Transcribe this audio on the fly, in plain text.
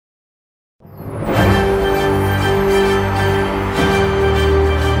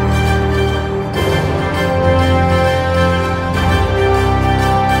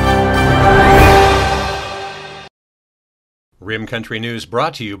Rim Country News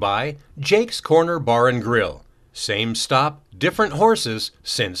brought to you by Jake's Corner Bar and Grill. Same stop, different horses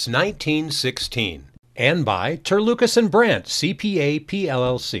since 1916. And by Terlucas and Brandt CPA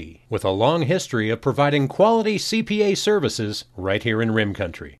PLLC, with a long history of providing quality CPA services right here in Rim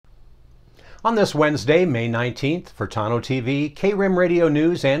Country. On this Wednesday, May 19th, for Tonto TV, K-Rim Radio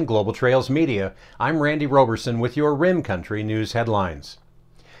News, and Global Trails Media, I'm Randy Roberson with your Rim Country News headlines.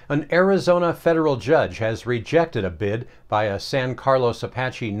 An Arizona federal judge has rejected a bid by a San Carlos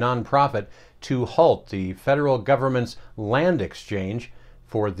Apache nonprofit to halt the federal government's land exchange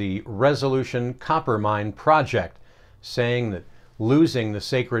for the Resolution Copper Mine project, saying that losing the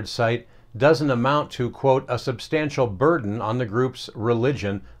sacred site doesn't amount to, quote, a substantial burden on the group's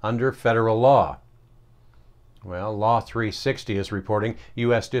religion under federal law. Well, Law 360 is reporting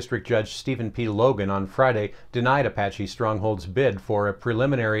U.S. District Judge Stephen P. Logan on Friday denied Apache Stronghold's bid for a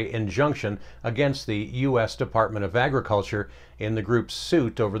preliminary injunction against the U.S. Department of Agriculture in the group's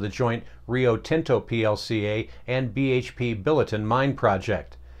suit over the joint Rio Tinto PLCA and BHP Billiton mine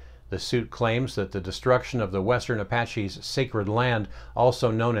project. The suit claims that the destruction of the Western Apache's sacred land,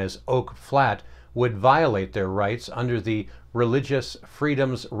 also known as Oak Flat, would violate their rights under the Religious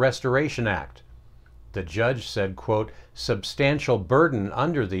Freedoms Restoration Act. The judge said, quote, substantial burden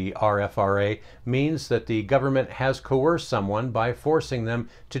under the RFRA means that the government has coerced someone by forcing them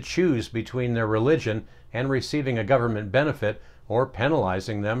to choose between their religion and receiving a government benefit, or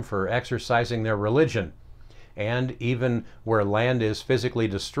penalizing them for exercising their religion. And even where land is physically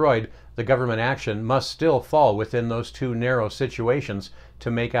destroyed, the government action must still fall within those two narrow situations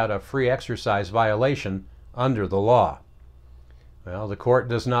to make out a free exercise violation under the law. Well, the court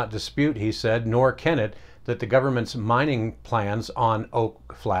does not dispute, he said, nor can it, that the government's mining plans on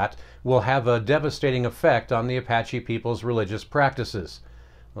Oak Flat will have a devastating effect on the Apache people's religious practices.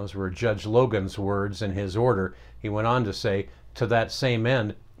 Those were Judge Logan's words in his order. He went on to say, to that same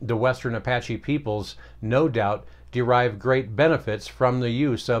end, the Western Apache peoples no doubt derive great benefits from the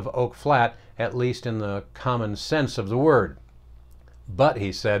use of Oak Flat, at least in the common sense of the word. But,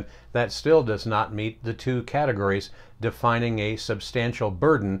 he said, that still does not meet the two categories defining a substantial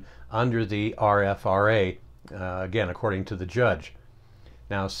burden under the RFRA, again, according to the judge.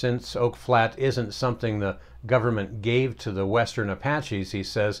 Now, since Oak Flat isn't something the government gave to the Western Apaches, he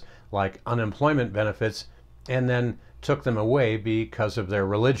says, like unemployment benefits, and then took them away because of their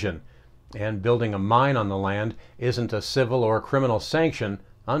religion, and building a mine on the land isn't a civil or criminal sanction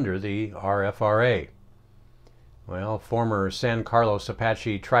under the RFRA. Well, former San Carlos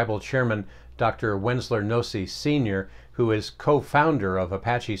Apache Tribal Chairman Dr. Wensler Nossi Sr., who is co-founder of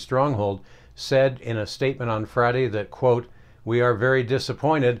Apache Stronghold, said in a statement on Friday that, quote, we are very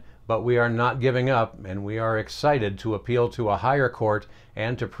disappointed, but we are not giving up, and we are excited to appeal to a higher court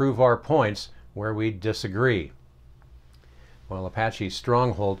and to prove our points where we disagree. Well, Apache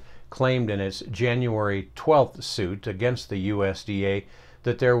Stronghold claimed in its January 12th suit against the USDA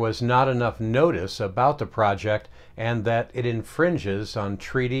that there was not enough notice about the project and that it infringes on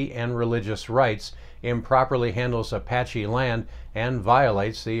treaty and religious rights, improperly handles Apache land, and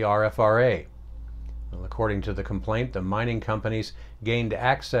violates the RFRA. Well, according to the complaint, the mining companies gained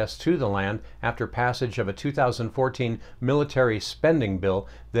access to the land after passage of a 2014 military spending bill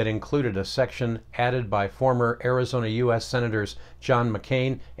that included a section added by former Arizona U.S. Senators John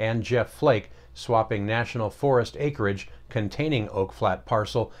McCain and Jeff Flake, swapping national forest acreage containing Oak Flat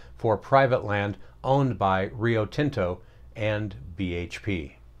parcel for private land owned by Rio Tinto and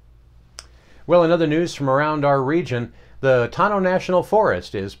BHP. Well, in other news from around our region, the Tonto National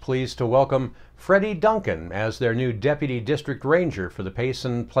Forest is pleased to welcome Freddie Duncan as their new Deputy District Ranger for the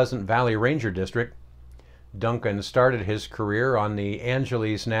Payson Pleasant Valley Ranger District. Duncan started his career on the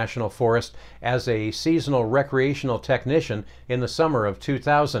Angeles National Forest as a seasonal recreational technician in the summer of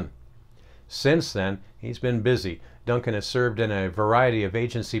 2000. Since then, he's been busy. Duncan has served in a variety of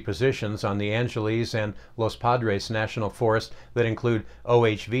agency positions on the Angeles and Los Padres National Forest that include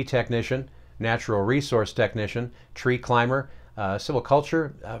OHV technician, natural resource technician, tree climber,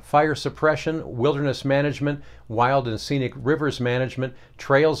 silviculture, fire suppression, wilderness management, wild and scenic rivers management,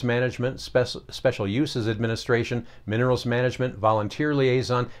 trails management, special uses administration, minerals management, volunteer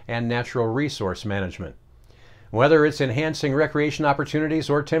liaison, and natural resource management. Whether it's enhancing recreation opportunities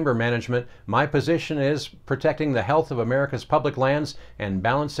or timber management, my position is protecting the health of America's public lands and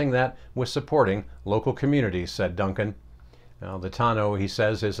balancing that with supporting local communities, said Duncan. Now, the Tonto, he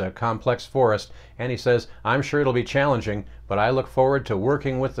says, is a complex forest, and he says, I'm sure it'll be challenging, but I look forward to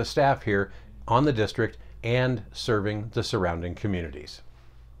working with the staff here on the district and serving the surrounding communities.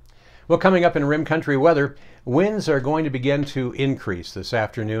 Well, coming up in Rim Country weather, winds are going to begin to increase this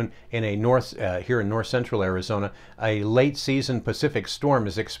afternoon in here in north central Arizona. A late season Pacific storm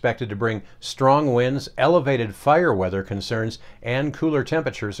is expected to bring strong winds, elevated fire weather concerns, and cooler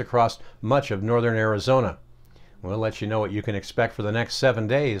temperatures across much of northern Arizona. We'll let you know what you can expect for the next 7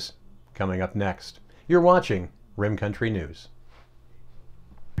 days coming up next. You're watching Rim Country News.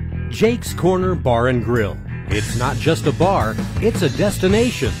 Jake's Corner Bar and Grill. It's not just a bar, it's a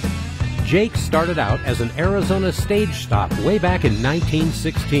destination. Jake started out as an Arizona stage stop way back in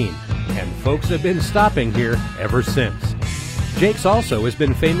 1916, and folks have been stopping here ever since. Jake's also has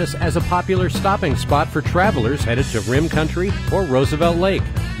been famous as a popular stopping spot for travelers headed to Rim Country or Roosevelt Lake.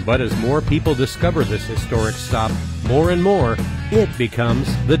 But as more people discover this historic stop, more and more, it becomes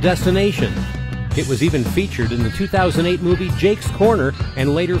the destination. It was even featured in the 2008 movie Jake's Corner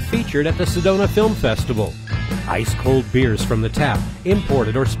and later featured at the Sedona Film Festival. Ice-cold beers from the tap,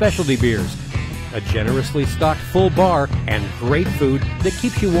 imported or specialty beers, a generously stocked full bar, and great food that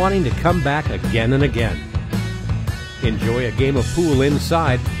keeps you wanting to come back again and again. Enjoy a game of pool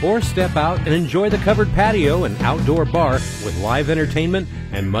inside or step out and enjoy the covered patio and outdoor bar with live entertainment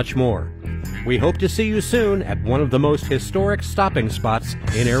and much more. We hope to see you soon at one of the most historic stopping spots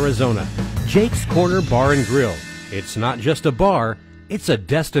in Arizona, Jake's Corner Bar and Grill. It's not just a bar, it's a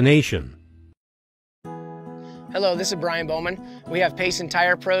destination. Hello, this is Brian Bowman. We have Payson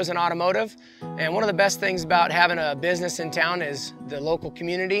Tire Pros and Automotive, and one of the best things about having a business in town is the local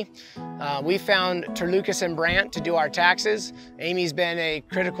community. We found Terlucas and Brandt to do our taxes. Amy's been a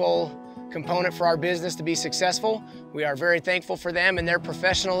critical component for our business to be successful. We are very thankful for them and their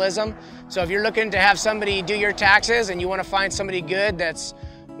professionalism. So if you're looking to have somebody do your taxes and you want to find somebody good that's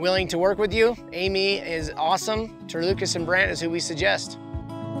willing to work with you, Amy is awesome. Terlucas and Brandt is who we suggest.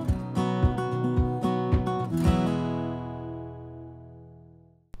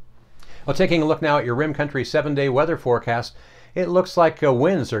 Well, taking a look now at your Rim Country 7-day weather forecast, it looks like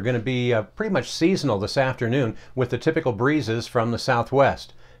winds are going to be pretty much seasonal this afternoon with the typical breezes from the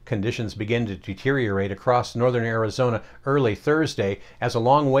southwest. Conditions begin to deteriorate across northern Arizona early Thursday as a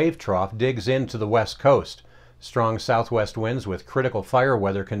long wave trough digs into the west coast. Strong southwest winds with critical fire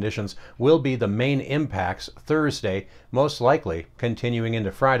weather conditions will be the main impacts Thursday, most likely continuing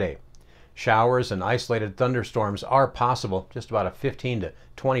into Friday. Showers and isolated thunderstorms are possible, just about a 15 to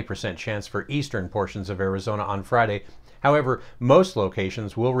 20% chance for eastern portions of Arizona on Friday. However, most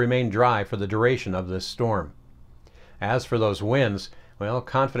locations will remain dry for the duration of this storm. As for those winds, well,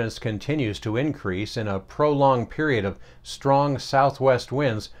 confidence continues to increase in a prolonged period of strong southwest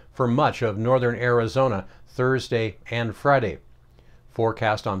winds for much of northern Arizona Thursday and Friday.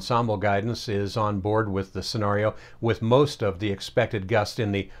 Forecast ensemble guidance is on board with the scenario, with most of the expected gusts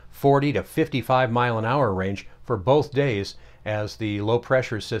in the 40 to 55 mile an hour range for both days as the low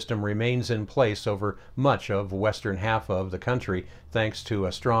pressure system remains in place over much of western half of the country thanks to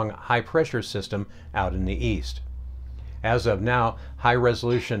a strong high pressure system out in the east. As of now, high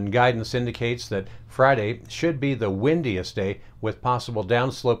resolution guidance indicates that Friday should be the windiest day with possible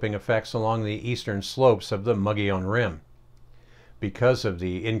downsloping effects along the eastern slopes of the Mogollon Rim. Because of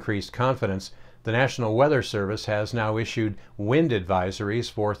the increased confidence, the National Weather Service has now issued wind advisories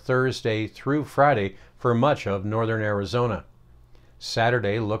for Thursday through Friday for much of northern Arizona.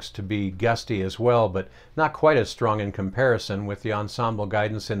 Saturday looks to be gusty as well, but not quite as strong in comparison with the ensemble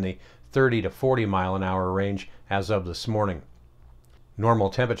guidance in the 30 to 40 mile an hour range as of this morning.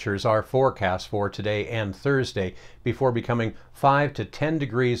 Normal temperatures are forecast for today and Thursday before becoming 5 to 10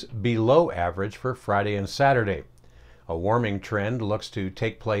 degrees below average for Friday and Saturday. A warming trend looks to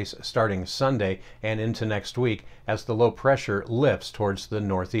take place starting Sunday and into next week as the low pressure lifts towards the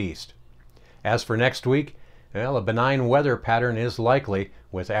northeast. As for next week, well, a benign weather pattern is likely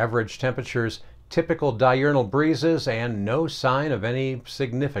with average temperatures, typical diurnal breezes, and no sign of any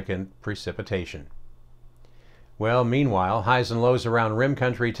significant precipitation. Well, meanwhile, highs and lows around Rim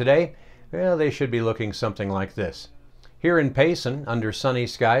Country today, well, they should be looking something like this. Here in Payson, under sunny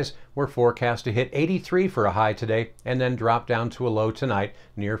skies, we're forecast to hit 83 for a high today and then drop down to a low tonight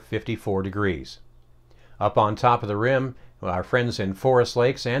near 54 degrees. Up on top of the Rim, our friends in Forest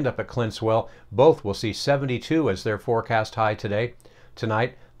Lakes and up at Clintswell both will see 72 as their forecast high today.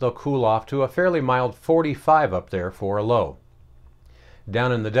 Tonight, they'll cool off to a fairly mild 45 up there for a low.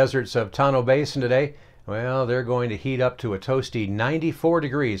 Down in the deserts of Tonto Basin today, well, they're going to heat up to a toasty 94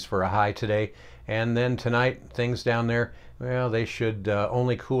 degrees for a high today. And then tonight, things down there, well, they should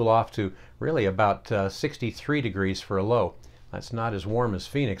only cool off to really about 63 degrees for a low. That's not as warm as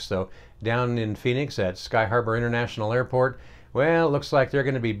Phoenix, though. Down in Phoenix at Sky Harbor International Airport, well, it looks like they're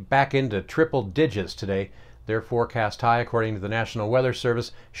going to be back into triple digits today. Their forecast high, according to the National Weather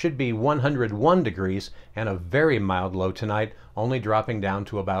Service, should be 101 degrees and a very mild low tonight, only dropping down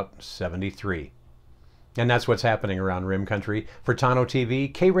to about 73. And that's what's happening around Rim Country. For Tonto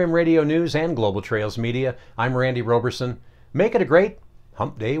TV, K-Rim Radio News, and Global Trails Media, I'm Randy Roberson. Make it a great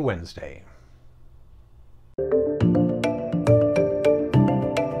Hump Day Wednesday.